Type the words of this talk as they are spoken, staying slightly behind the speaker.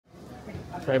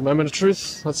Okay, moment of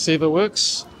truth. Let's see if it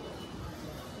works.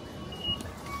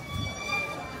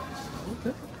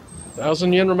 Okay.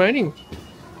 1,000 yen remaining.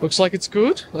 Looks like it's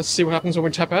good. Let's see what happens when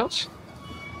we tap out.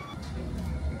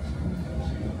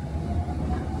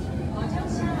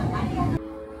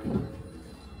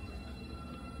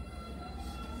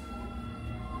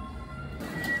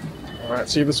 Alright,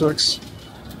 see if this works.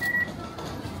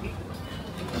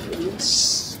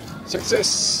 Yes.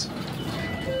 Success!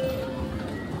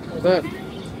 Look at that.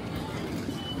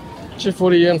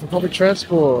 240 yen for public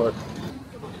transport.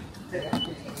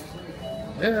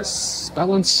 Yes,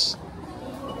 balance.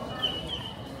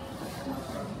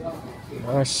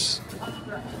 Nice.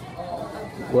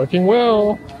 Working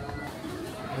well.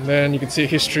 And then you can see a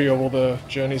history of all the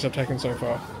journeys I've taken so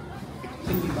far.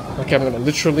 Okay, I'm going to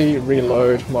literally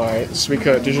reload my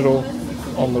Suica Digital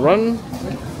on the run.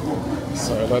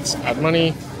 So let's add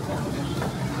money.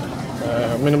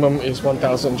 Minimum is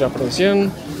 1,000 Japanese yen.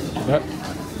 Do that.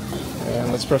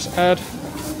 And let's press add.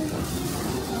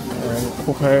 And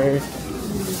Apple Pay.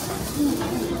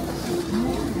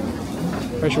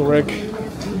 Facial rec.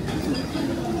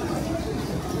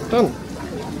 Done.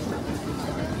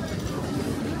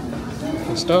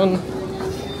 It's done.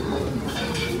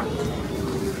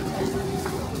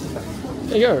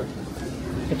 There you go.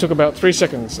 It took about 3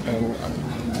 seconds and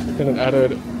then it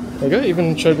added, there you go,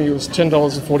 even showed me it was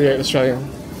 $10.48 Australian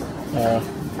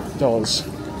dollars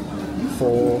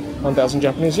for 1,000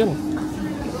 Japanese yen.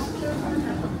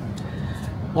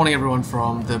 Morning everyone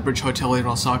from the Bridge Hotel in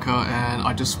Osaka, and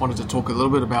I just wanted to talk a little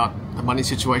bit about the money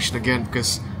situation again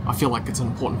because I feel like it's an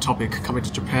important topic coming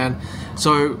to Japan.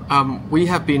 So we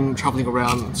have been traveling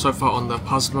around so far on the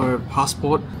Pasmo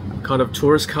Passport kind of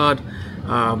tourist card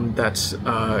that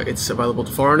it's available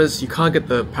to foreigners. You can't get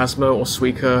the Pasmo or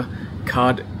Suica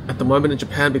card at the moment in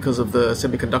Japan because of the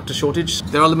semiconductor shortage.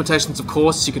 There are limitations, of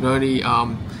course. You can only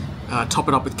top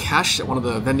it up with cash at one of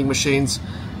the vending machines,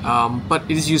 but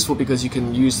it is useful because you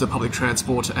can use the public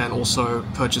transport and also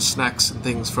purchase snacks and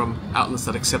things from outlets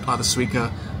that accept either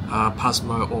Suica,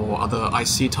 Pasmo or other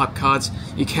IC type cards.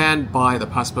 You can buy the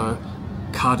Pasmo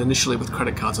card initially with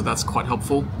credit card, so that's quite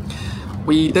helpful.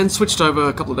 We then switched over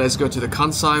a couple of days ago to the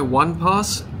Kansai One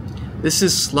Pass. This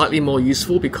is slightly more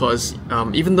useful because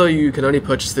even though you can only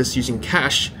purchase this using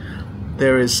cash,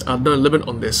 there is no limit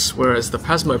on this, whereas the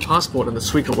Pasmo Passport and the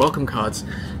Suica Welcome Cards,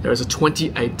 there is a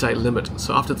 28-day limit.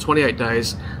 So after 28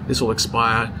 days, this will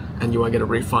expire and you won't get a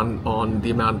refund on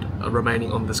the amount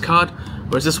remaining on this card,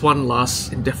 whereas this one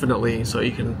lasts indefinitely, so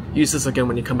you can use this again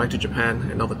when you come back to Japan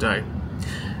another day.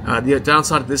 The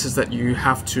downside of this is that you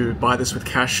have to buy this with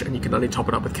cash, and you can only top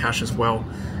it up with cash as well.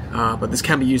 But this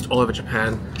can be used all over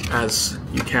Japan, as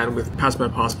you can with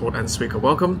Pasmo Passport and Suica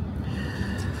Welcome.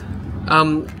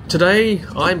 Today,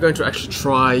 I'm going to actually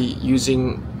try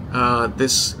using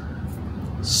this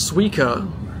Suica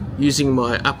using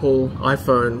my Apple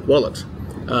iPhone wallet.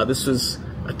 This was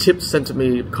a tip sent to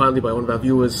me kindly by one of our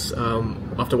viewers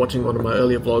after watching one of my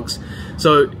earlier vlogs.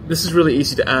 So this is really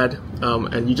easy to add,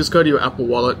 and you just go to your Apple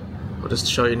Wallet. I'll just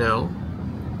show you now,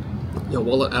 your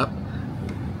wallet app,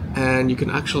 and you can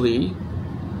actually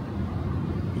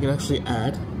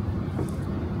add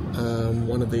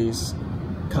one of these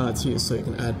cards here. So you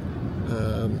can add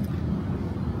a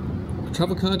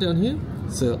travel card down here,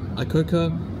 so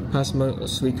ICOCA, Pasmo or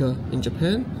Suica in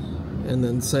Japan, and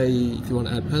then say if you want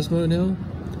to add Pasmo now,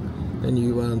 then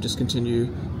you just continue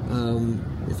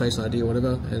your Face ID or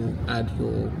whatever and add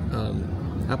your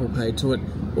Apple Pay to it,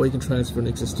 or you can transfer an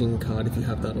existing card if you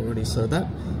have that already. So that,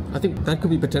 I think that could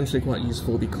be potentially quite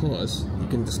useful because you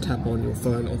can just tap on your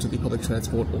phone onto the public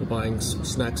transport or buying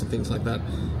snacks and things like that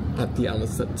at the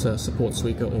outlets that support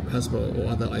Suica or Pasmo or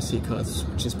other IC cards,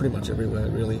 which is pretty much everywhere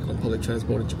really on public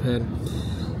transport in Japan.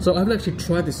 So I haven't actually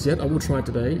tried this yet. I will try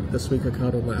today, the Suica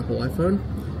card on my Apple iPhone,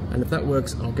 and if that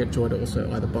works, I'll get Joy to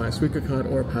also either buy a Suica card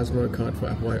or a Pasmo card for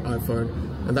Apple iPhone,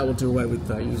 and that will do away with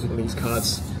using these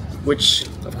cards, which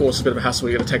of course is a bit of a hassle.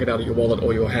 You're going to take it out of your wallet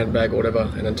or your handbag or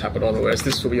whatever and then tap it on, whereas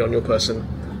this will be on your person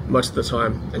most of the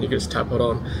time and you can just tap it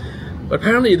on. But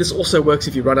apparently this also works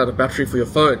if you run out of battery for your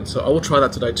phone, so I will try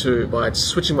that today too by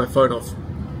switching my phone off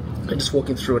and just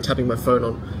walking through and tapping my phone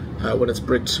on when it's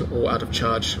bricked or out of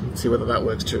charge, and see whether that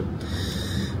works too.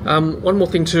 One more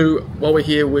thing too, while we're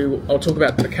here, I'll talk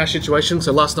about the cash situation.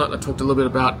 So last night I talked a little bit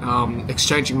about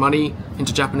exchanging money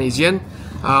into Japanese yen.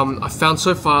 I found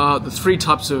so far the 3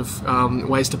 types of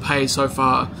ways to pay so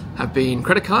far have been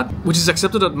credit card, which is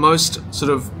accepted at most sort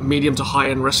of medium to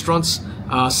high-end restaurants.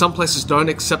 Some places don't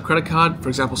accept credit card. For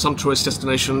example, some tourist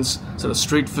destinations, sort of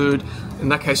street food, in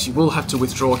that case you will have to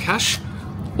withdraw cash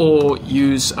or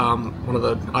use one of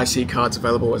the IC cards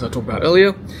available, as I talked about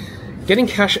earlier. Getting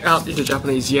cash out into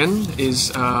Japanese yen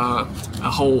is a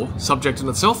whole subject in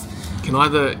itself. You can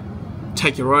either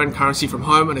take your own currency from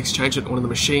home and exchange it on one of the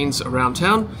machines around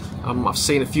town. I've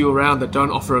seen a few around that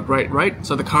don't offer a great rate.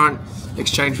 So the current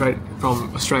exchange rate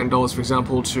from Australian dollars, for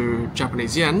example, to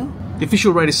Japanese yen, the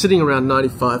official rate is sitting around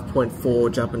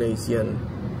 95.4 Japanese yen.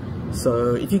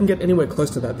 So if you can get anywhere close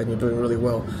to that, then you're doing really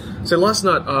well. So last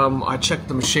night I checked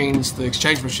the machines, the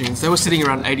exchange machines, they were sitting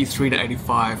around 83 to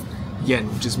 85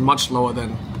 yen, which is much lower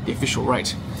than the official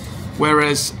rate.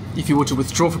 Whereas if you were to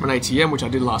withdraw from an ATM, which I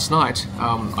did last night,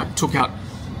 I took out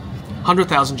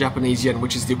 100,000 Japanese yen,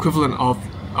 which is the equivalent of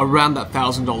around that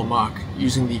 $1,000 mark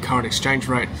using the current exchange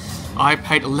rate. I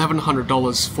paid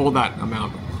 $1,100 for that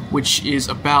amount, which is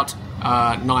about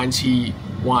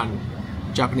 91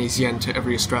 Japanese yen to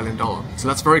every Australian dollar. So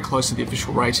that's very close to the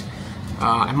official rate,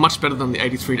 and much better than the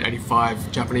 83 to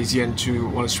 85 Japanese yen to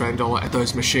 1 Australian dollar at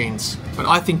those machines. But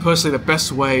I think personally the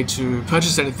best way to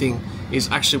purchase anything is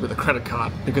actually with a credit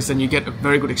card, because then you get a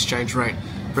very good exchange rate.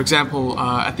 For example,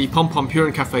 at the Pom Pom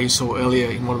Purin Cafe you saw earlier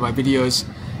in one of my videos,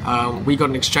 we got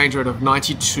an exchange rate of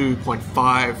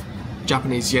 92.5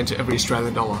 Japanese yen to every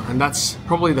Australian dollar, and that's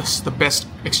probably the best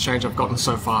exchange I've gotten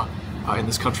so far in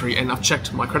this country. And I've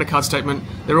checked my credit card statement,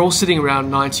 they're all sitting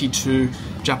around 92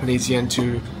 Japanese yen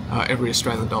to every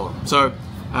Australian dollar. So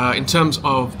in terms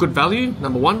of good value,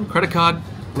 number one, credit card.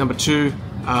 Number two,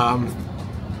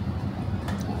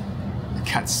 the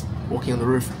cat's walking on the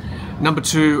roof. Number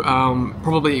two,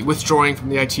 probably withdrawing from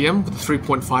the ATM with a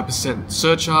 3.5%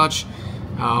 surcharge.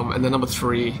 And then number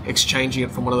three, exchanging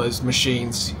it from one of those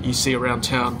machines you see around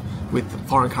town with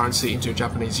foreign currency into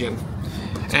Japanese yen.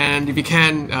 And if you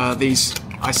can, these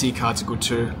ICOCA cards are good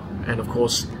too. And of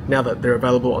course, now that they're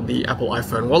available on the Apple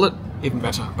iPhone wallet, even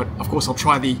better. But of course, I'll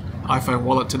try the iPhone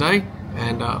wallet today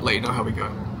and let you know how we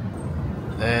go.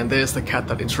 And there's the cat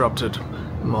that interrupted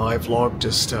my vlog,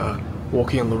 just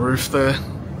walking on the roof there.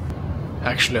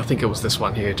 Actually, I think it was this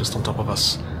one here, just on top of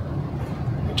us.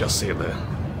 You can just see it there.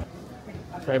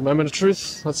 Okay, moment of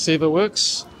truth. Let's see if it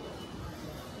works.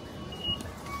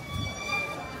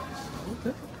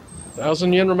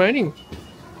 1,000 yen remaining.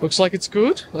 Looks like it's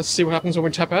good. Let's see what happens when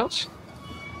we tap out.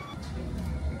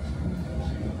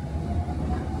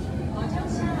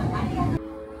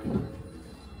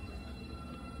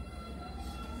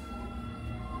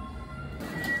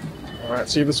 Alright,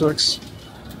 see if this works.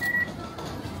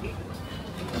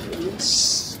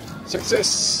 Yes.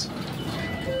 Success!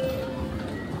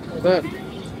 Look at that.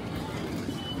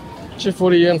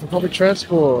 240 yen for public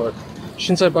transport.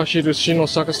 Shinsaibashi to Shin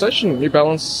Osaka Station. New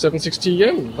balance 760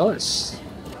 yen. Nice.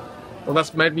 Well,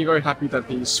 that's made me very happy that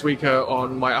the Suica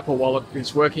on my Apple Wallet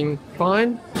is working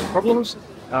fine. No problems.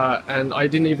 And I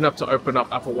didn't even have to open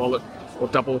up Apple Wallet or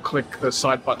double click the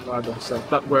side button either. So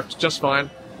that worked just fine.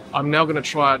 I'm now going to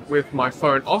try it with my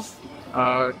phone off,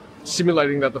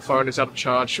 simulating that the phone is out of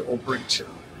charge or bricked.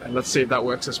 And let's see if that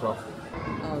works as well.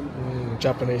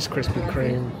 Japanese Krispy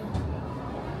Kreme.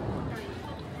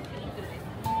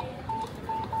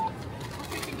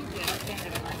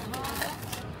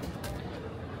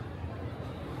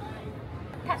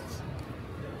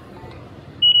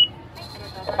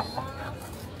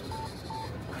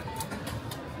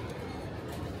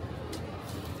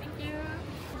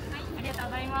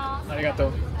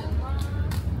 Arigato.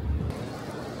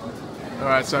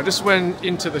 Alright, so I just went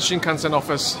into the Shinkansen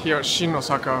office here at Shin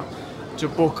Osaka to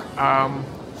book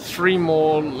 3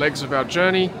 more legs of our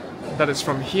journey. That is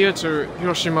from here to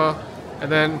Hiroshima, and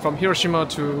then from Hiroshima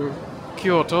to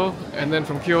Kyoto, and then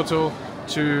from Kyoto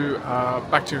to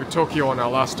back to Tokyo on our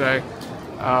last day.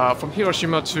 From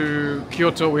Hiroshima to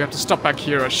Kyoto, we have to stop back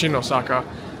here at Shin Osaka.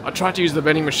 I tried to use the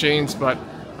vending machines, but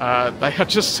they are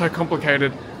just so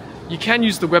complicated. You can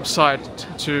use the website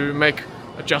to make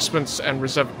adjustments and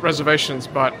reservations,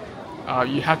 but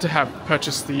you have to have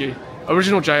purchased the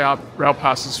original JR Rail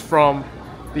Passes from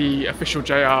the official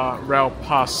JR Rail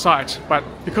Pass site. But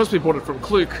because we bought it from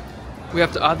Klook, we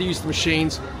have to either use the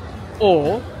machines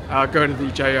or go to the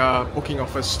JR booking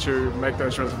office to make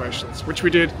those reservations, which we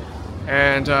did.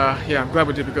 And yeah, I'm glad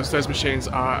we did, because those machines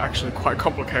are actually quite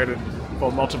complicated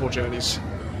for multiple journeys.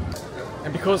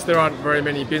 And because there aren't very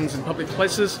many bins in public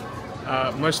places,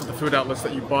 most of the food outlets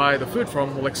that you buy the food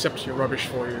from will accept your rubbish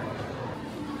for you.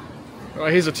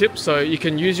 Alright, here's a tip. So you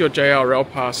can use your JR Rail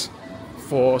Pass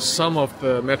for some of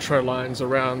the metro lines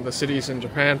around the cities in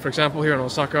Japan. For example, here in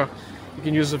Osaka, you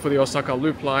can use it for the Osaka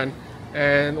Loop line,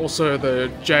 and also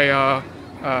the JR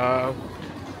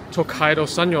Tokaido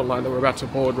Sanyo line that we're about to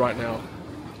board right now.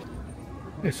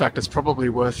 In fact, it's probably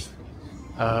worth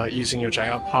using your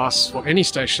JR Pass for any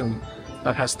station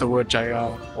that has the word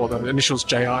JR or the initials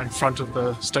JR in front of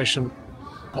the station.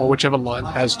 or whichever line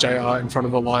has JR in front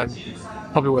of the line.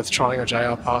 Probably worth trying a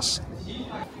JR pass.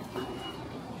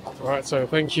 Alright, so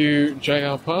thank you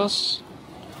JR pass.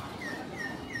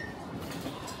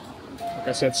 Like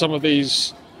I said, some of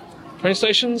these train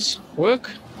stations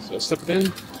work, so slip it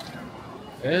in.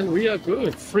 And we are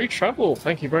good. Free travel.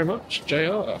 Thank you very much,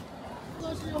 JR.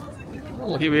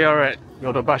 Well, here we are at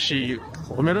Yodobashi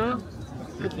Omera.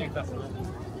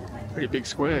 Pretty big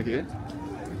square here.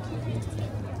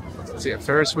 See a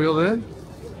Ferris wheel there.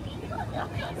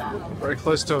 Very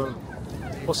close to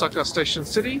Osaka Station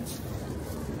City.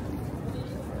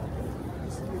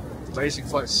 Amazing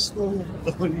place.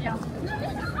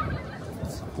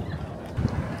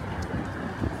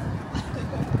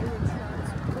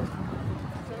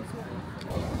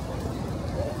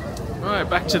 Alright,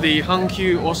 back to the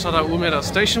Hankyu Osada Umeda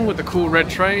station with the cool red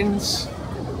trains.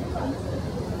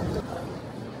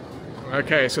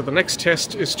 Okay, so the next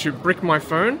test is to brick my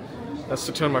phone. That's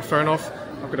to turn my phone off.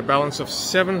 I've got a balance of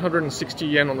 760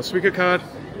 yen on the Suica card.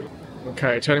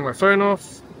 Okay, turning my phone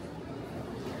off.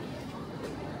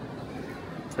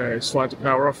 Okay, slide to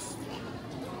power off.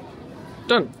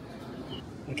 Done.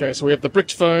 Okay, so we have the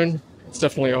bricked phone. It's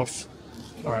definitely off.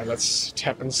 Alright, let's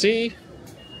tap and see.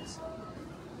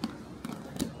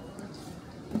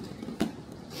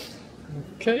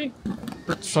 Okay,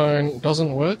 bricked phone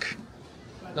doesn't work.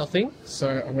 Nothing, so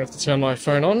I'm going to have to turn my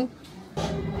phone on.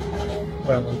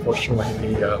 Well,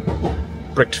 unfortunately the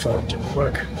bricked phone didn't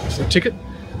work. It's a ticket.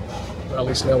 Well, at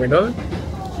least now we know.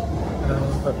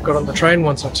 I've got on the train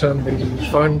once I turned the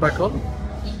phone back on.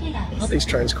 Oh, these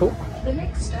trains cool.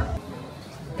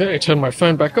 Okay, turn my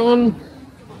phone back on.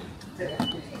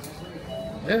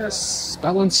 Yes,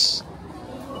 balance.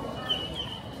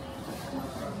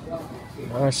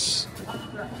 Nice.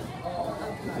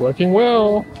 Working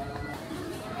well.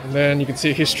 And then you can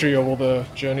see a history of all the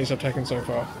journeys I've taken so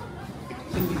far.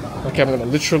 Okay, I'm going to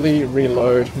literally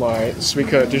reload my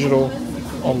Suica Digital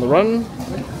on the run.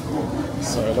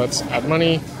 So let's add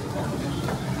money.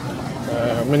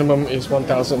 Minimum is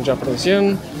 1,000 Japanese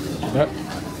yen. Yep.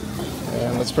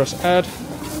 And let's press add.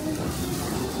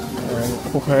 And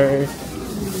Apple Pay.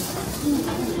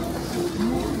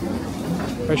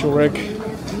 Facial rec.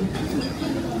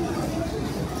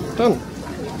 Done.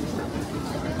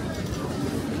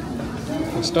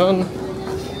 It's done.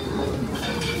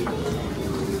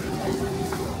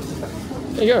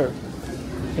 There you go.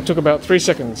 It took about 3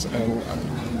 seconds and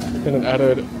then it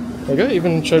added, there you go,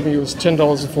 even showed me it was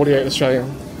 $10.48 Australian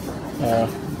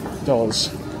dollars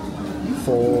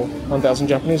for 1,000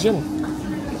 Japanese yen.